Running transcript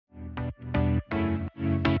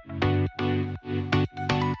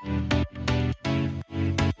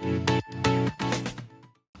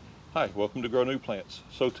Hi, welcome to Grow New Plants.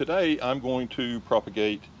 So today I'm going to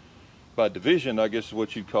propagate by division, I guess is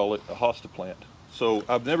what you'd call it, a hosta plant. So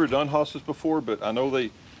I've never done hostas before, but I know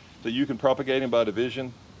that you can propagate them by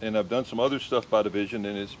division, and I've done some other stuff by division,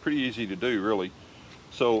 and it's pretty easy to do, really.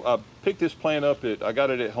 So I picked this plant up I got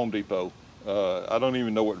it at Home Depot. I don't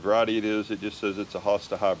even know what variety it is. It just says it's a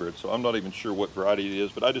hosta hybrid, so I'm not even sure what variety it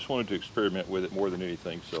is, but I just wanted to experiment with it more than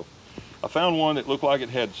anything. So I found one that looked like it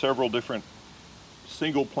had several different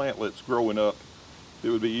single plantlets growing up that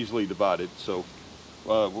would be easily divided. So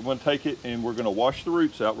we're going to take it and we're going to wash the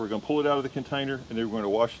roots out. We're going to pull it out of the container and then we're going to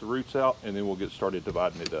wash the roots out, and then we'll get started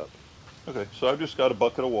dividing it up. Okay, so I've just got a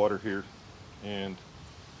bucket of water here, and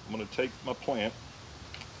I'm going to take my plant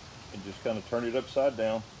and just kind of turn it upside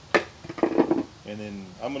down, and then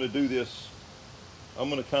I'm going to do this. I'm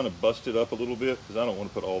going to kind of bust it up a little bit because I don't want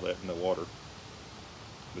to put all that in the water.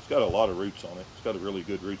 It's got a lot of roots on it. It's got a really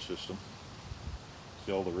good root system.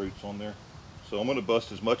 See all the roots on there? So I'm going to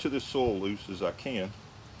bust as much of this soil loose as I can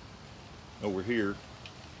over here,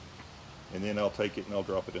 and then I'll take it and I'll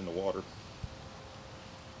drop it in the water.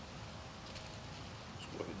 Let's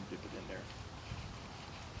go ahead and dip it in there.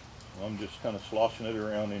 So I'm just kind of sloshing it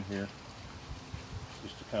around in here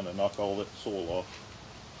just to kind of knock all that soil off.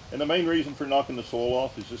 And the main reason for knocking the soil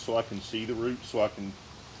off is just so I can see the roots, so I can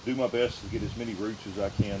do my best to get as many roots as I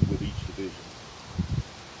can with each division.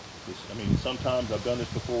 I mean, sometimes I've done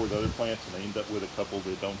this before with other plants and I end up with a couple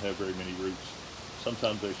that don't have very many roots.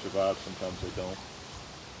 Sometimes they survive, sometimes they don't.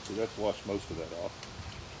 So let's wash most of that off.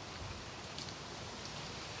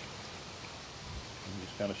 I'm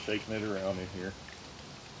just kind of shaking it around in here.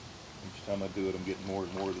 Each time I do it, I'm getting more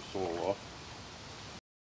and more of the soil off.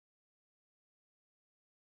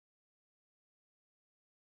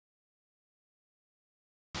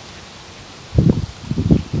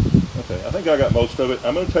 Okay, I think I got most of it.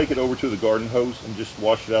 I'm going to take it over to the garden hose and just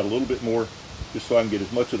wash it out a little bit more, just so I can get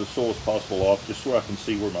as much of the soil as possible off, just so I can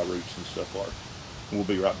see where my roots and stuff are. And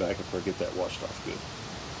we'll be right back after I get that washed off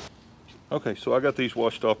good. Okay, so I got these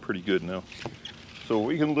washed off pretty good now. So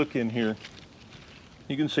we can look in here.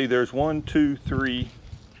 You can see there's 1, 2, 3,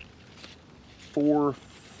 4,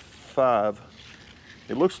 5.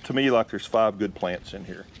 It looks to me like there's 5 good plants in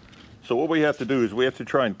here. So what we have to do is we have to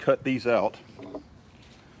try and cut these out.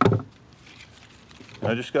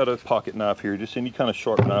 I just got a pocket knife here, just any kind of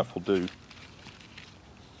sharp knife will do.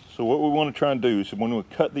 So what we want to try and do is when we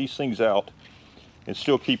cut these things out and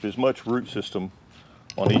still keep as much root system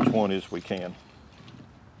on each one as we can.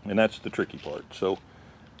 And that's the tricky part. So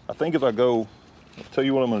I think if I go, I'll tell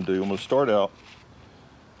you what I'm going to do. I'm going to start out,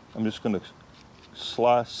 I'm just going to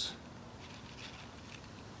slice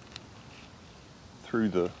through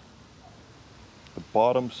the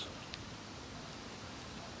bottoms.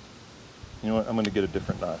 You know what, I'm going to get a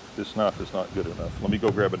different knife. This knife is not good enough. Let me go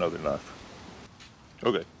grab another knife.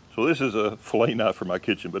 Okay, so this is a fillet knife for my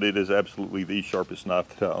kitchen, but it is absolutely the sharpest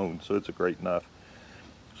knife that I own, so it's a great knife.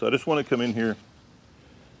 So I just want to come in here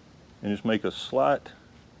and just make a slight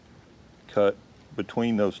cut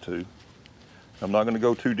between those two. I'm not going to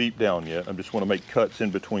go too deep down yet. I just want to make cuts in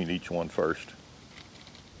between each one first.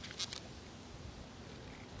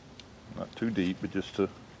 Not too deep, but just to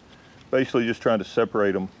basically just trying to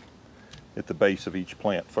separate them at the base of each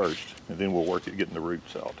plant first, and then we'll work at getting the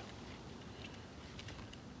roots out.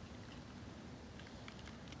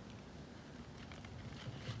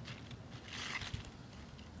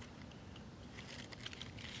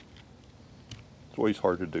 It's always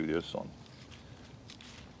hard to do this on.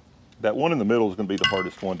 That one in the middle is going to be the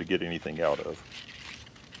hardest one to get anything out of.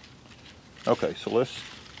 Okay, so let's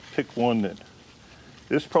pick one that,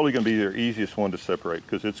 this is probably going to be their easiest one to separate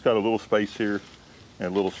because it's got a little space here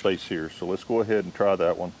and a little space here. So let's go ahead and try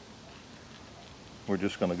that one. We're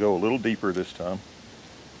just going to go a little deeper this time.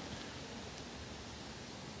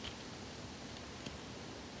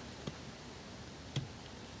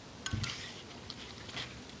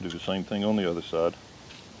 Do the same thing on the other side.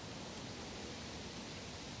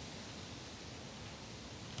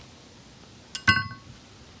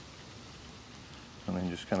 And then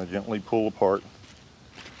just kind of gently pull apart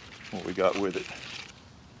what we got with it.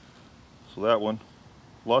 So that one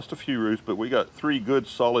lost a few roots, but we got 3 good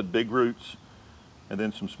solid big roots and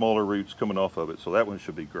then some smaller roots coming off of it. So that one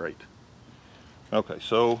should be great. Okay,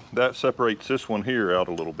 so that separates this one here out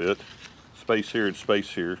a little bit. Space here and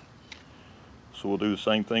space here. So we'll do the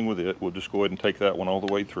same thing with it. We'll just go ahead and take that one all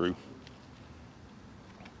the way through.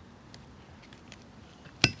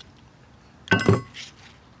 Oh,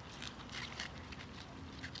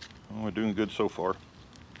 we're doing good so far.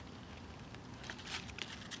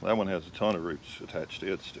 That one has a ton of roots attached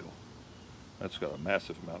to it still. That's got a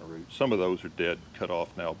massive amount of roots. Some of those are dead, cut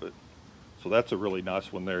off now, but so that's a really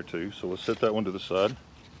nice one there too. So let's set that one to the side.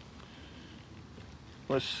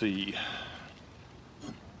 Let's see.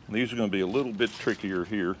 These are going to be a little bit trickier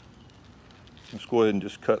here. Let's go ahead and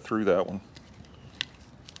just cut through that one.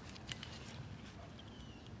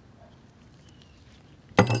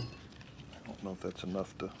 I don't know if that's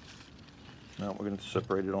enough to... Now we're going to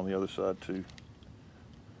separate it on the other side too.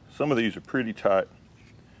 Some of these are pretty tight.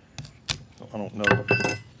 I don't know.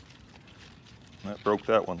 That broke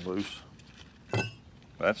that one loose.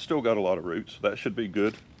 That's still got a lot of roots. That should be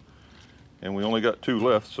good. And we only got 2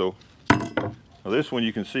 left, so now this one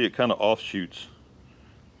you can see it kind of offshoots.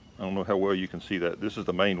 I don't know how well you can see that. This is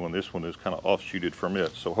the main one. This one is kind of offshooted from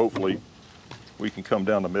it. So hopefully we can come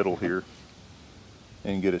down the middle here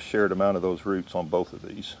and get a shared amount of those roots on both of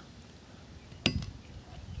these.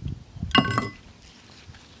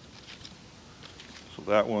 So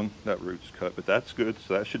that one, that root's cut, but that's good.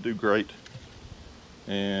 So that should do great.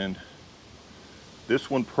 And this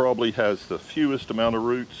one probably has the fewest amount of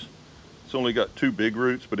roots. It's only got 2 big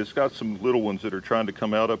roots, but it's got some little ones that are trying to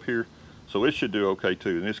come out up here. So it should do okay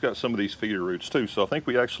too. And it's got some of these feeder roots too. So I think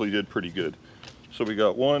we actually did pretty good. So we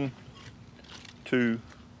got 1, 2,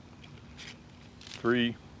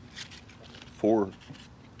 3, 4,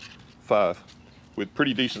 5 with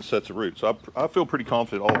pretty decent sets of roots. So I feel pretty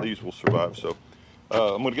confident all these will survive. So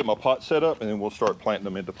I'm going to get my pot set up and then we'll start planting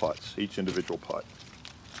them into pots, each individual pot.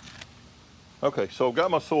 Okay, so I've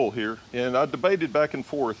got my soil here, and I debated back and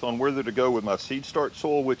forth on whether to go with my seed start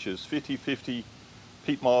soil, which is 50-50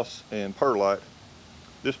 peat moss and perlite.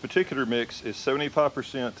 This particular mix is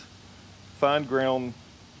 75% fine ground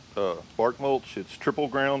bark mulch. It's triple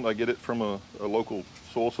ground. I get it from a local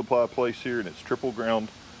soil supply place here, and it's triple ground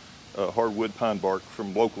hardwood pine bark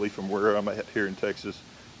from locally from where I'm at here in Texas,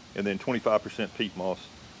 and then 25% peat moss.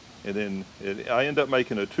 And then I end up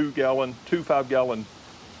making a 2 5-gallon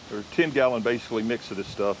or 10-gallon basically mix of this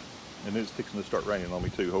stuff, and it's fixing to start raining on me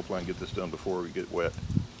too. Hopefully I can get this done before we get wet.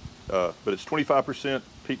 But it's 25%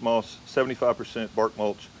 peat moss, 75% bark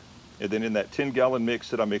mulch, and then in that 10-gallon mix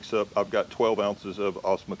that I mix up, I've got 12 ounces of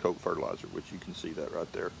Osmocote fertilizer, which you can see that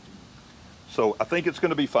right there. So I think it's going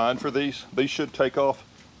to be fine for these. These should take off.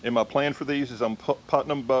 And my plan for these is I'm potting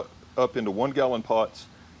them up into 1-gallon pots,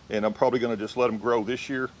 and I'm probably going to just let them grow this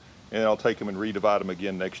year, and I'll take them and redivide them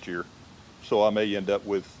again next year. So I may end up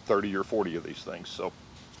with 30 or 40 of these things. So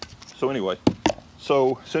anyway,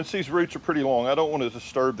 so since these roots are pretty long, I don't want to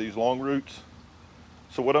disturb these long roots.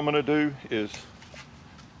 So what I'm going to do is,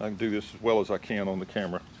 I can do this as well as I can on the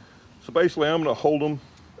camera. So basically I'm going to hold them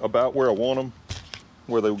about where I want them,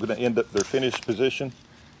 where they're going to end up their finished position.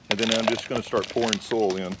 And then I'm just going to start pouring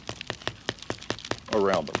soil in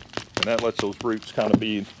around them. And that lets those roots kind of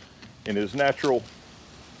be in as natural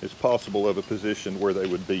as possible of a position where they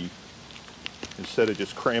would be, instead of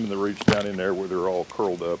just cramming the roots down in there where they're all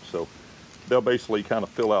curled up. So they'll basically kind of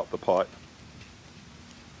fill out the pot.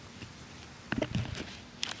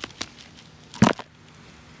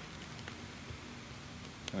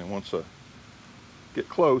 And once I get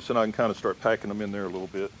close, and I can kind of start packing them in there a little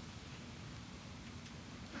bit.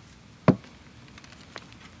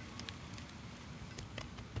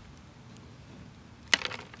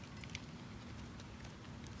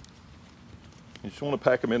 You just want to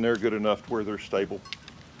pack them in there good enough to where they're stable.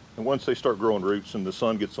 And once they start growing roots and the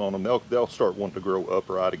sun gets on them, they'll start wanting to grow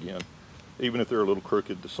upright again. Even if they're a little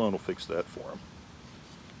crooked, the sun will fix that for them.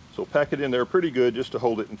 So pack it in there pretty good just to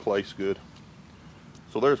hold it in place good.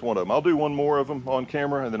 So there's one of them. I'll do one more of them on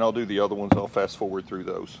camera, and then I'll do the other ones. I'll fast forward through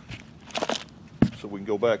those. So we can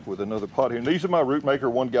go back with another pot here. And these are my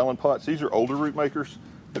Rootmaker 1-gallon pots. These are older Rootmakers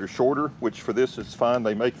that are shorter, which for this is fine.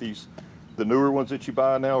 They make these, the newer ones that you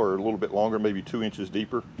buy now are a little bit longer, maybe 2 inches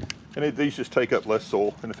deeper. And these just take up less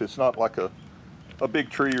soil. And if it's not like a big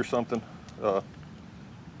tree or something,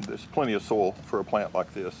 there's plenty of soil for a plant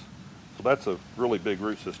like this. So that's a really big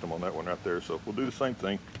root system on that one right there. So we'll do the same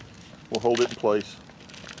thing. We'll hold it in place.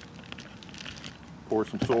 Pour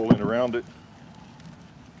some soil in around it.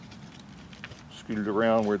 Scoot it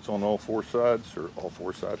around where it's on all 4 sides, or all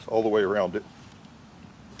 4 sides, all the way around it.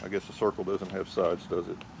 I guess the circle doesn't have sides, does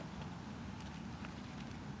it?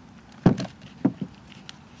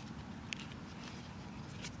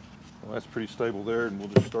 Well, that's pretty stable there, and we'll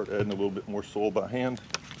just start adding a little bit more soil by hand.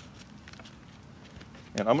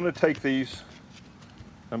 And I'm going to take these,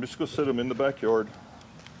 I'm just going to set them in the backyard,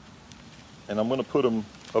 and I'm going to put them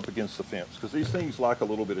up against the fence, because these things like a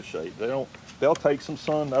little bit of shade. They'll take some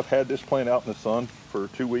sun. I've had this plant out in the sun for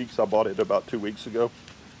 2 weeks. I bought it about 2 weeks ago,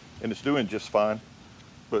 and it's doing just fine.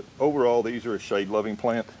 But overall, these are a shade-loving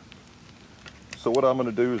plant. So what I'm going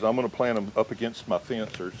to do is I'm going to plant them up against my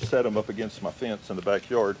fence, or set them up against my fence in the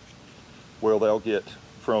backyard, where they'll get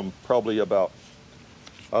from probably about,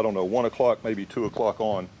 I don't know, 1 o'clock, maybe 2 o'clock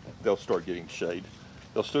on, they'll start getting shade.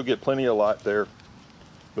 They'll still get plenty of light there,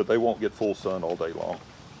 but they won't get full sun all day long.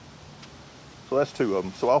 So that's 2 of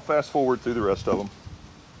them. So I'll fast forward through the rest of them.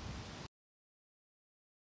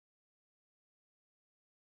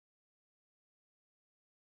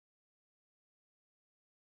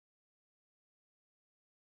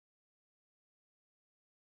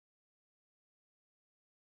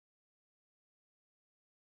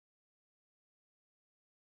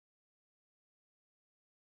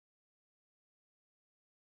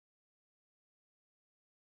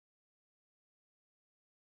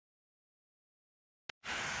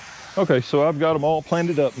 Okay, so I've got them all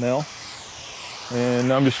planted up now,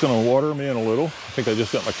 and I'm just going to water them in a little. I think I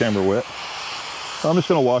just got my camera wet. So I'm just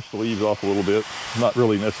going to wash the leaves off a little bit. Not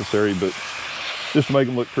really necessary, but just to make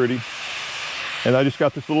them look pretty. And I just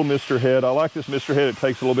got this little mister head. I like this mister head. It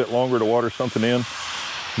takes a little bit longer to water something in,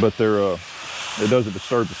 but it doesn't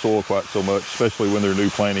disturb the soil quite so much, especially when they're new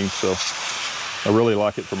plantings. So I really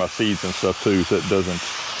like it for my seeds and stuff too, so it doesn't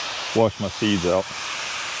wash my seeds out.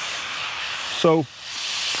 So,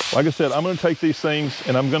 like I said, I'm going to take these things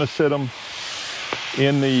and I'm going to set them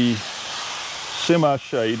in the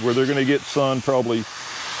semi-shade where they're going to get sun, probably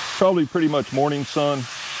pretty much morning sun,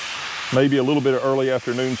 maybe a little bit of early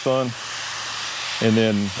afternoon sun. And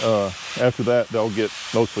then after that, they'll get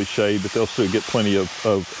mostly shade, but they'll still get plenty of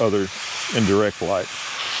other indirect light.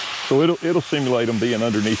 So it'll simulate them being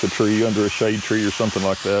underneath a tree, under a shade tree or something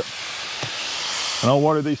like that. And I'll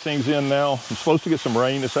water these things in now. I'm supposed to get some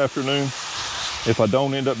rain this afternoon. If I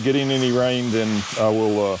don't end up getting any rain, then I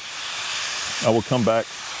will come back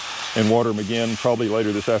and water them again, probably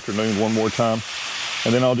later this afternoon, one more time.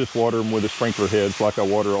 And then I'll just water them with the sprinkler heads like I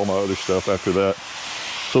water all my other stuff after that.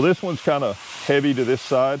 So this one's kind of heavy to this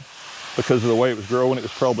side because of the way it was growing. It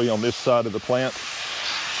was probably on this side of the plant,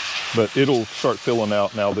 but it'll start filling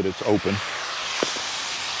out now that it's open.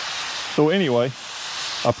 So anyway,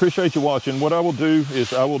 I appreciate you watching. What I will do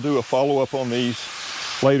is I will do a follow-up on these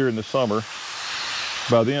later in the summer.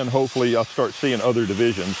 By then, hopefully, I'll start seeing other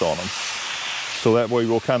divisions on them. So that way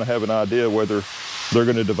we'll kind of have an idea whether they're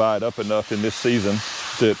going to divide up enough in this season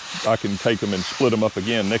that I can take them and split them up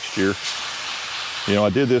again next year. You know, I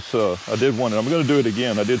did this, I did one, and I'm going to do it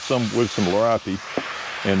again. I did some with some lirapi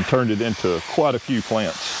and turned it into quite a few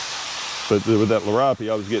plants. But with that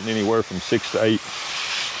lirapi, I was getting anywhere from 6 to 8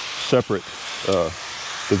 separate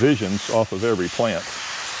divisions off of every plant.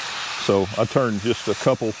 So I turned just a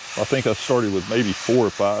couple, I think I started with maybe 4 or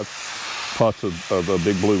 5 pots of a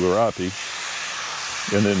big blue lirapi,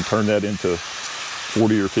 and then turned that into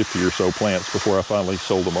 40 or 50 or so plants before I finally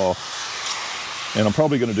sold them off. And I'm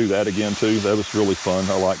probably going to do that again too. That was really fun.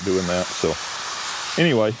 I like doing that. So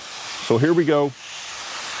anyway, so here we go.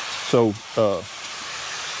 So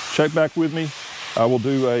check back with me. I will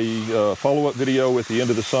do a follow-up video at the end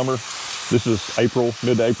of the summer. This is April,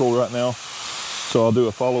 mid-April right now. So I'll do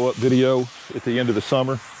a follow-up video at the end of the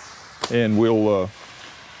summer, and we'll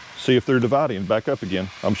see if they're dividing back up again.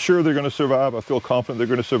 I'm sure they're going to survive. I feel confident they're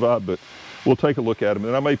going to survive, but we'll take a look at them.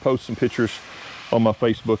 And I may post some pictures on my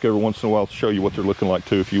Facebook every once in a while to show you what they're looking like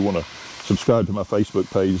too. If you want to subscribe to my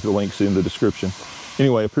Facebook page, the link's in the description.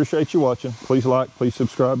 Anyway, I appreciate you watching. Please like, please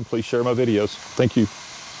subscribe, and please share my videos. Thank you.